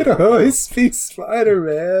school or something. He can always be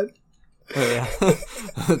Spider-Man. Yeah.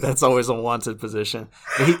 That's always a wanted position.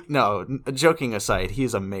 But joking aside,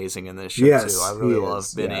 he's amazing in this show too. I really love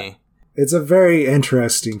Benny. Yeah. It's a very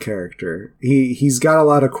interesting character. He's got a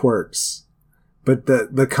lot of quirks. But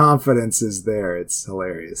the confidence is there. It's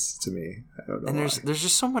hilarious to me. I don't know. And there's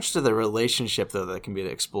just so much to the relationship though that can be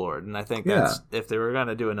explored. And I think that's if they were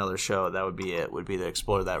gonna do another show, that would be it. Would be to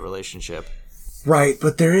explore that relationship. Right,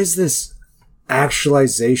 but there is this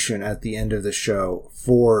actualization at the end of the show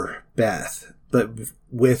for Beth, but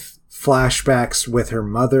with flashbacks with her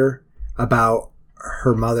mother about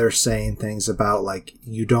her mother saying things about like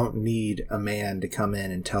you don't need a man to come in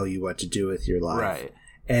and tell you what to do with your life. Right.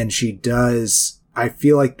 And she does. I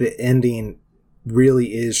feel like the ending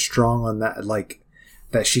really is strong on that, like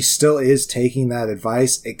that she still is taking that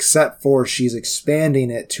advice, except for she's expanding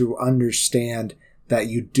it to understand that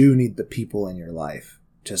you do need the people in your life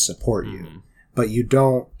to support you, but you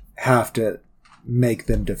don't have to make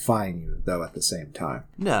them define you, though, at the same time.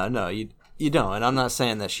 No, you don't. And I'm not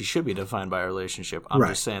saying that she should be defined by a relationship. I'm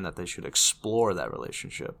just saying that they should explore that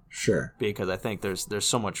relationship. Sure. Because I think there's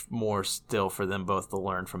so much more still for them both to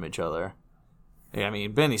learn from each other. Yeah, I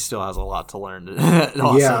mean, Benny still has a lot to learn.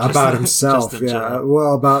 About himself.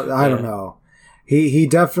 Well, I don't know. He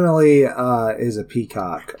definitely is a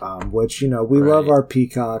peacock, which, we love our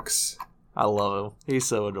peacocks. I love him. He's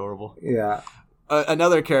so adorable. Yeah.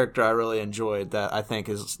 Another character I really enjoyed that I think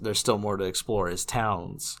there's still more to explore is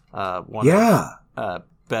Towns. One of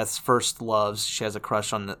Beth's first loves. She has a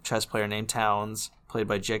crush on the chess player named Towns, played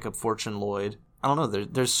by Jacob Fortune Lloyd. I don't know.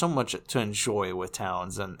 There's so much to enjoy with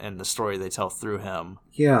Towns and the story they tell through him.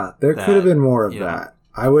 Yeah, there could have been more of that.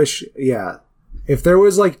 I wish, if there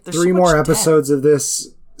was like there's 3 more episodes of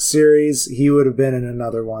this series, he would have been in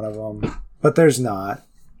another one of them. But there's not.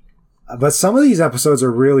 But some of these episodes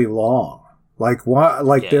are really long.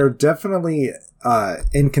 They're definitely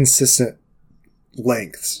inconsistent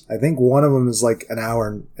lengths. I think one of them is like an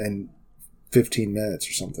hour and 15 minutes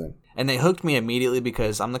or something. And they hooked me immediately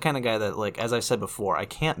because I'm the kind of guy that, like, as I said before, I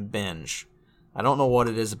can't binge. I don't know what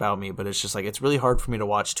it is about me, but it's just like it's really hard for me to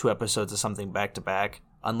watch 2 episodes of something back to back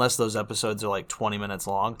unless those episodes are like 20 minutes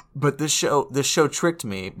long. But this show tricked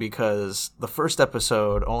me because the first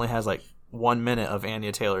episode only has like 1 minute of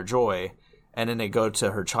Anya Taylor-Joy, and then they go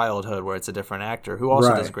to her childhood where it's a different actor who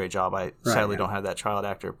also does a great job. I sadly don't have that child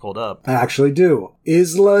actor pulled up. I actually do.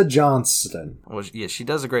 Isla Johnston. Well, yeah, she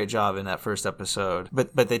does a great job in that first episode.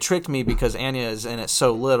 But they tricked me because Anya is in it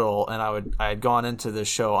so little, and I had gone into this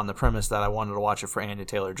show on the premise that I wanted to watch it for Anya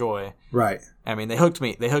Taylor-Joy. Right. I mean, they hooked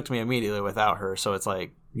me immediately without her, so it's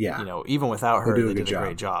like, even without her, they did a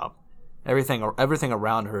great job. Everything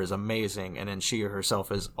around her is amazing, and then she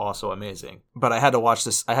herself is also amazing. But I had to watch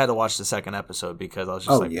this. I had to watch the second episode because I was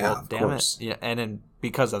just well, damn it. Yeah, and then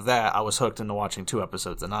because of that, I was hooked into watching 2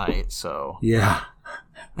 episodes a night. So yeah,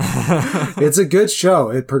 it's a good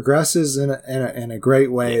show. It progresses in a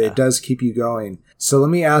great way. Yeah. It does keep you going. So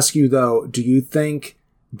let me ask you though: do you think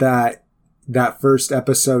that first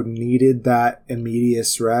episode needed that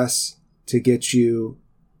immediate rest to get you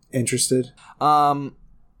interested?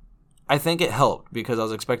 I think it helped because I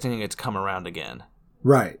was expecting it to come around again.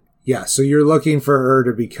 Right. Yeah. So you're looking for her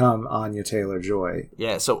to become Anya Taylor-Joy.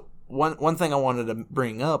 Yeah. So one thing I wanted to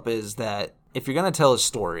bring up is that if you're going to tell a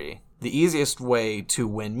story, the easiest way to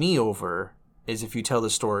win me over is if you tell the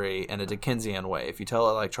story in a Dickensian way. If you tell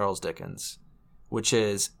it like Charles Dickens, which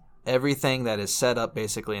is everything that is set up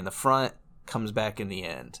basically in the front comes back in the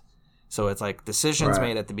end. So it's like decisions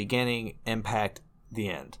made at the beginning impact the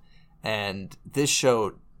end. And this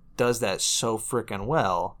show does that so freaking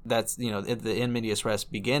well. That's, the in medias res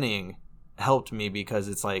beginning helped me because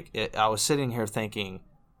it's like I was sitting here thinking,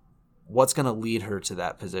 what's going to lead her to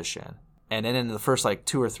that position? And then in the first like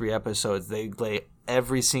 2 or 3 episodes, they lay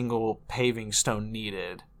every single paving stone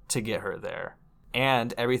needed to get her there,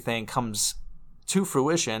 and everything comes to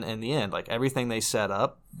fruition in the end. Like everything they set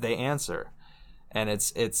up, they answer, and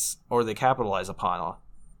it's or they capitalize upon.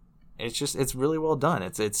 It's really well done.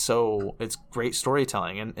 It's great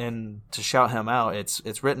storytelling, and to shout him out,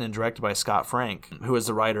 it's written and directed by Scott Frank, who is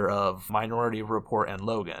the writer of Minority Report and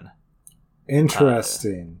Logan.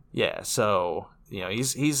 Interesting. Yeah, so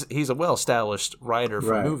he's a well established writer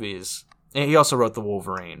for movies, and he also wrote The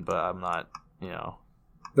Wolverine. But I'm not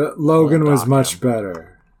The Logan was much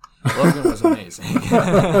better. Logan was amazing,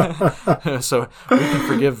 so we can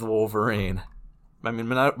forgive The Wolverine. I mean,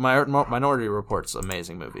 Minority Report's an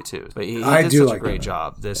amazing movie too, but he did such a great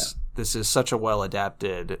job. This is such a well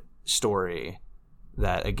adapted story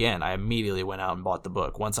that, again, I immediately went out and bought the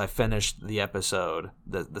book. Once I finished the episode,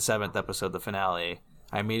 the 7th episode, the finale,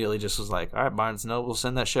 I immediately just was like, all right, Barnes & Noble,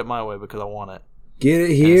 send that shit my way because I want it. Get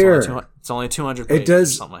it here. It's only 200 pages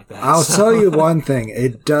or something like that. I'll tell you one thing.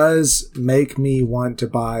 It does make me want to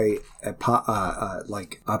buy a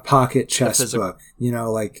pocket chess book.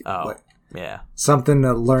 Yeah. Something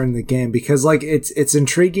to learn the game, because like it's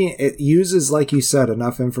intriguing. It uses, like you said,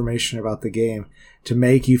 enough information about the game to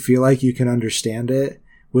make you feel like you can understand it,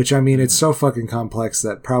 which, I mean, it's so fucking complex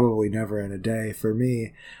that probably never in a day for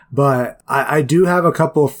me. But I do have a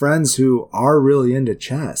couple of friends who are really into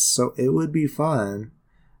chess, so it would be fun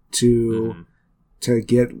to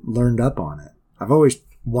get learned up on it. I've always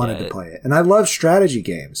wanted to play it. And I love strategy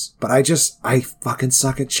games, but I fucking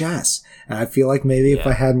suck at chess. And I feel like maybe if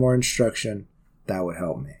I had more instruction, that would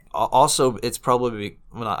help me. Also, it's probably,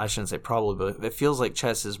 I shouldn't say probably, but it feels like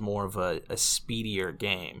chess is more of a speedier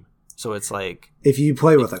game. So it's like, if you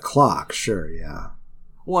play with a clock, sure, yeah.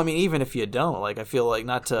 Well, I mean, even if you don't, like, I feel like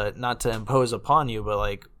not to impose upon you, but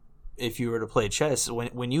like, if you were to play chess,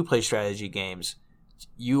 when you play strategy games,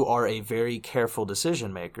 you are a very careful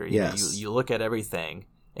decision maker. You look at everything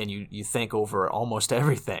and you think over almost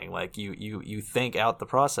everything. Like you think out the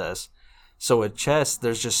process. So at chess,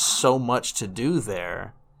 there's just so much to do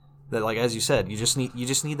there that, like, as you said, you just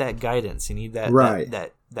need that guidance. You need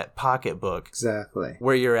that pocketbook. Exactly.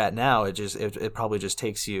 Where you're at now, it probably just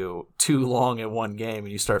takes you too long in one game,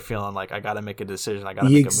 and you start feeling like, I got to make a decision. I got to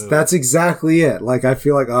make a move. That's exactly it. Like, I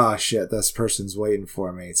feel like, oh shit, this person's waiting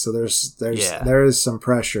for me. So there is some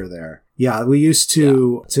pressure there. Yeah, we used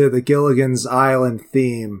to the Gilligan's Island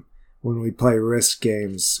theme when we play Risk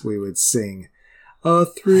games. We would sing a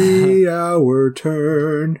 3-hour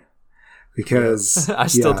turn. Because I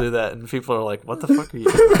still do that, and people are like, "What the fuck are you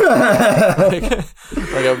doing?"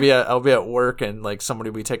 like I'll be at work, and like somebody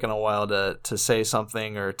will be taking a while to say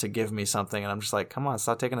something or to give me something, and I'm just like, "Come on,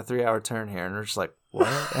 stop taking a 3-hour turn here," and they're just like, "What?"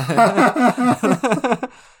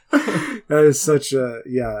 That is such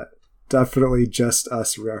a definitely just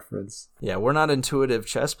us reference. Yeah, we're not intuitive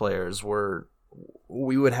chess players.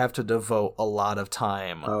 We would have to devote a lot of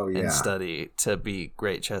time and study to be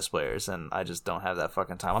great chess players, and I just don't have that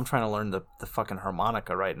fucking time. I'm trying to learn the fucking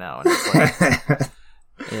harmonica right now, and it's like,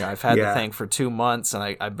 I've had the thing for 2 months,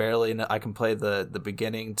 and I barely know. I can play the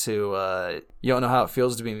beginning to "You Don't Know How It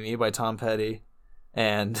Feels to Be Me" by Tom Petty,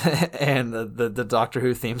 and the Doctor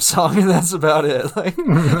Who theme song, and that's about it. Like,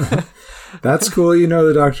 that's cool. You know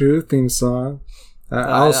the Doctor Who theme song.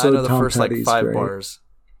 I know the Tom first Petty's like 5 great. bars.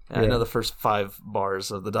 Yeah. I know the first 5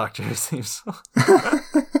 bars of the Doctor Who theme song. I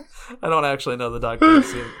don't actually know the Doctor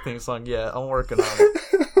Who theme song yet. I'm working on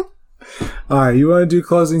it. All right, you want to do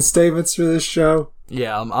closing statements for this show?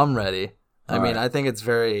 Yeah, I'm ready. I mean, I think it's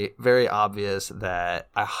very, very obvious that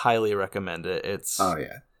I highly recommend it. It's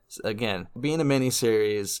again, being a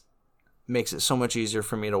miniseries makes it so much easier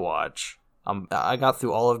for me to watch. I got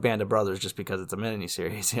through all of Band of Brothers just because it's a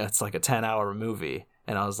miniseries. It's like a 10-hour movie.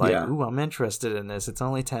 And I was like, ooh, I'm interested in this. It's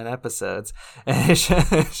only 10 episodes. And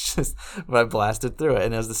it's just, but I blasted through it.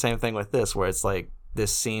 And it was the same thing with this, where it's like,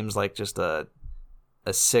 this seems like just a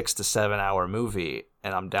 6 to 7 hour movie,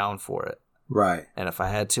 and I'm down for it. Right. And if I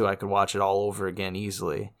had to, I could watch it all over again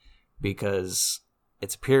easily, because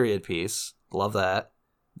it's a period piece. Love that.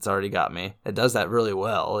 It's already got me. It does that really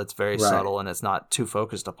well. It's very subtle, and it's not too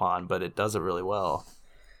focused upon, but it does it really well.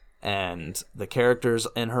 And the characters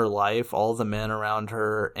in her life, all the men around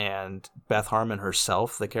her, and Beth Harmon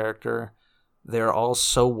herself, the character, they're all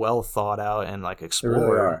so well thought out and like explored, they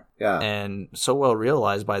really are. Yeah, and so well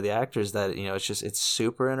realized by the actors that it's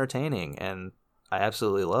super entertaining, and I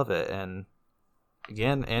absolutely love it. And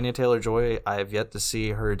again, Anya Taylor-Joy, I have yet to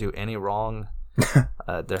see her do any wrong.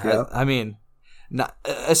 I mean, not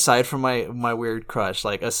aside from my weird crush,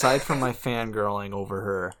 like aside from my fangirling over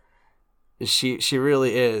her. She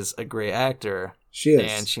really is a great actor. She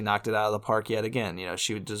is. And she knocked it out of the park yet again.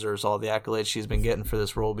 She deserves all the accolades she's been getting for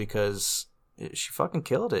this role, because she fucking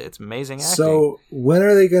killed it. It's amazing acting. So when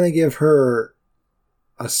are they going to give her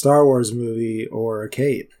a Star Wars movie or a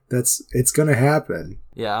cape? It's going to happen.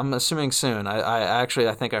 Yeah, I'm assuming soon. I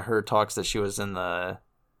think I heard talks that she was in the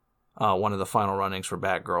one of the final runnings for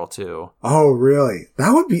Batgirl too. Oh, really?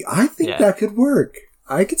 That would be. I think that could work.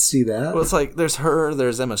 I could see that. Well, it's like there's her,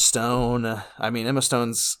 there's Emma Stone. I mean, Emma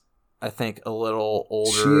Stone's, I think, a little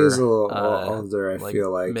older. She is a little older, I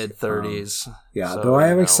feel like. Mid-30s. Yeah, so, though I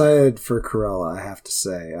am excited for Cruella, I have to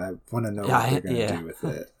say. I want to know what they're going to do with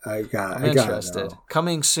it. I'm interested. Know.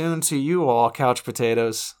 Coming soon to you all, couch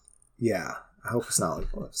potatoes. Yeah, I hope it's not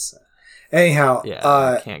like Maleficent. Anyhow,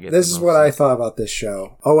 can't get this is what I thought about this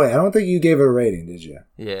show. Oh, wait, I don't think you gave it a rating, did you?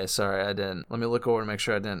 Yeah, sorry, I didn't. Let me look over to make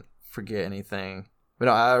sure I didn't forget anything. But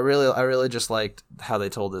no, I really just liked how they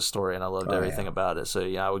told this story, and I loved everything about it. So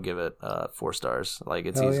yeah, I would give it 4 stars. Like,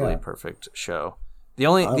 it's easily a perfect show. The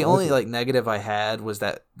only like negative I had was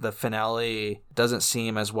that the finale doesn't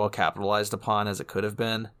seem as well capitalized upon as it could have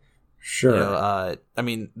been. Sure. I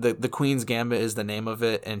mean, the Queen's Gambit is the name of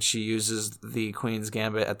it, and she uses the Queen's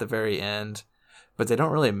Gambit at the very end. But they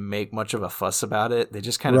don't really make much of a fuss about it. They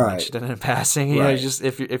just kind of mention it in passing. Just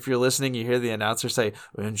if you're listening, you hear the announcer say,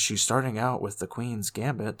 "And she's starting out with the Queen's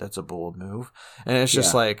Gambit. That's a bold move." And it's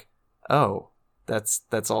just like, oh, that's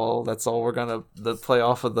all we're gonna play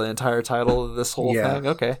off of the entire title of this whole thing.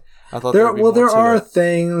 Okay, I thought there are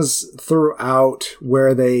things throughout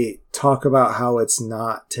where they talk about how it's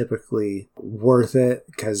not typically worth it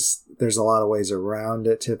because there's a lot of ways around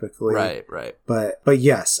it typically. Right. But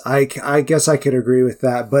yes, I guess I could agree with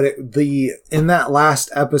that. But in that last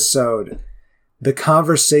episode, the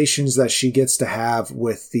conversations that she gets to have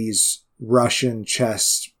with these Russian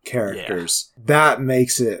chess characters, that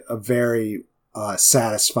makes it a very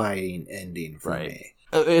satisfying ending for me.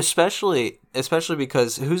 Especially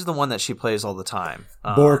because who's the one that she plays all the time?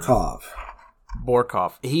 Borkov.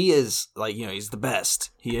 He is like, he's the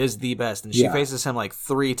best. He is the best. And she faces him like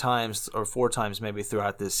 3 times or 4 times maybe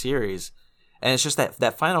throughout this series. And it's just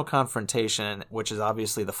that final confrontation, which is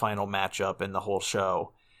obviously the final matchup in the whole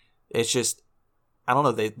show. It's just, I don't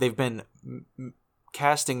know, they've been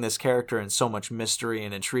casting this character in so much mystery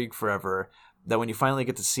and intrigue forever that when you finally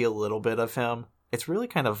get to see a little bit of him, it's really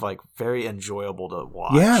kind of like very enjoyable to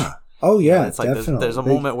watch. Yeah. Oh yeah. It's like there's a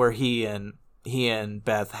moment where he and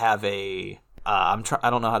Beth have a I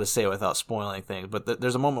don't know how to say it without spoiling things, but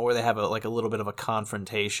there's a moment where they have a little bit of a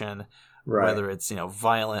confrontation, whether it's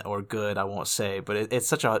violent or good, I won't say, but it's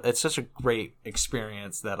such a great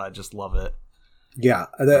experience that I just love it. Yeah,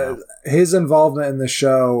 his involvement in the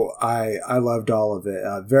show, I loved all of it.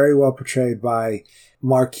 Very well portrayed by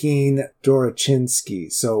Marcin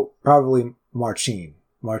Dorochinsky, so probably Marcin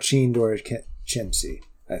Dorochinsky.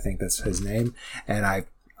 I think that's his name. And I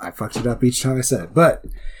fucked it up each time I said it. But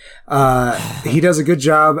he does a good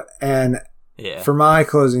job. And for my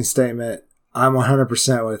closing statement, I'm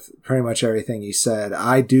 100% with pretty much everything you said.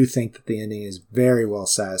 I do think that the ending is very well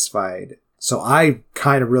satisfied. So I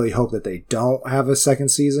kind of really hope that they don't have a second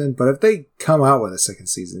season. But if they come out with a second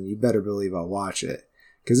season, you better believe I'll watch it.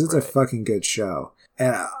 Because it's a fucking good show.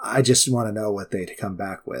 And I just want to know what they'd come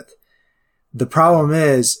back with. The problem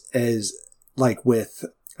is like with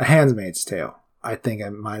A Handmaid's Tale. I think I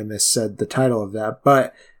might have missaid the title of that.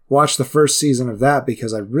 But watch the first season of that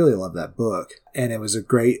because I really love that book. And it was a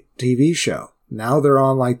great TV show. Now they're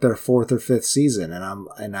on like their 4th or 5th season.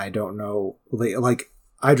 And I don't know. Like,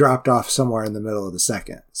 I dropped off somewhere in the middle of the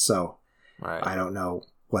second. So I don't know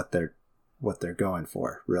what they're going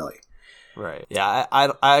for, really. Right. Yeah,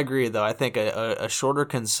 I agree, though. I think a shorter,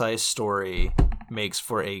 concise story makes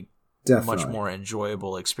for a much more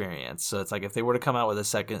enjoyable experience. So it's like if they were to come out with a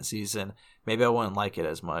second season, maybe I wouldn't like it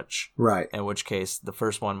as much. Right. In which case, the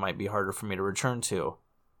first one might be harder for me to return to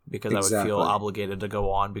because I would feel obligated to go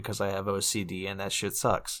on because I have OCD and that shit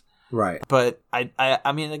sucks. Right. But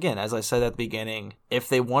I mean, again, as I said at the beginning, if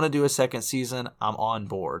they want to do a second season, I'm on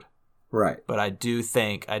board. Right. But I do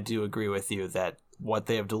agree with you that what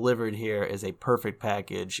they have delivered here is a perfect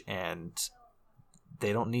package, and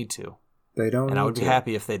they don't need to. They don't. And I would be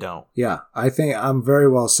happy if they don't. Yeah, I think I'm very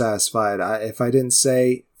well satisfied. If I didn't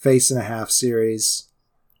say Face and a Half series,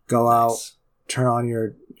 go out, turn on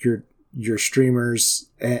your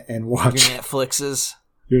streamers and watch your Netflixes.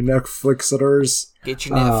 Your Netflixers. Get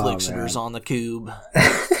your Netflixers on the cube.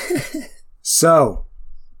 So,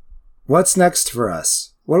 what's next for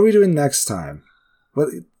us? What are we doing next time? What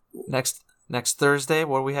Next Thursday?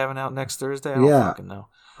 What are we having out next Thursday? I don't fucking know.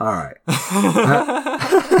 All right.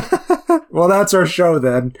 Well, that's our show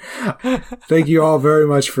then. Thank you all very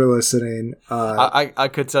much for listening. I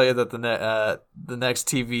could tell you that the next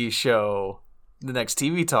TV show, the next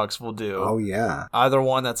TV talks we'll do. Oh, yeah. Either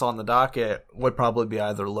one that's on the docket would probably be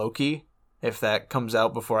either Loki, if that comes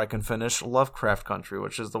out before I can finish, Lovecraft Country,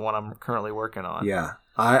 which is the one I'm currently working on. Yeah.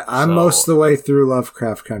 I'm most of the way through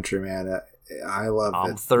Lovecraft Country, man. I love it.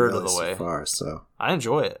 I'm third of the way so far, so I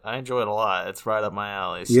enjoy it. I enjoy it a lot. It's right up my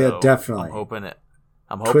alley. So yeah, definitely. I'm hoping it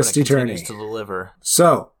continues to deliver.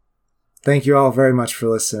 So, thank you all very much for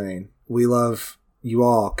listening. We love you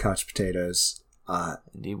all, Couch Potatoes.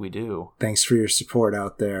 Indeed, we do. Thanks for your support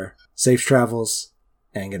out there. Safe travels,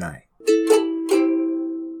 and good night.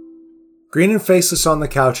 Green and Faceless on the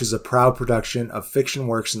Couch is a proud production of Fiction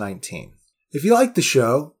Works 19. If you like the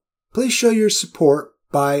show, please show your support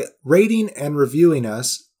by rating and reviewing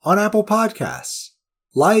us on Apple Podcasts.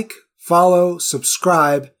 Like, follow,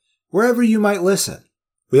 subscribe, wherever you might listen.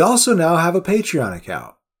 We also now have a Patreon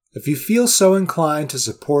account. If you feel so inclined to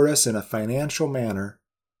support us in a financial manner,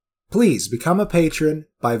 please become a patron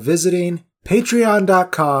by visiting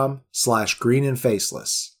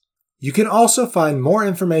patreon.com/greenandfaceless. You can also find more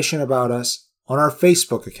information about us on our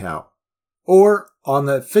Facebook account or on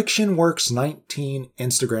the Fiction Works 19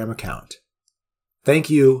 Instagram account.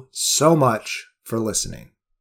 Thank you so much for listening.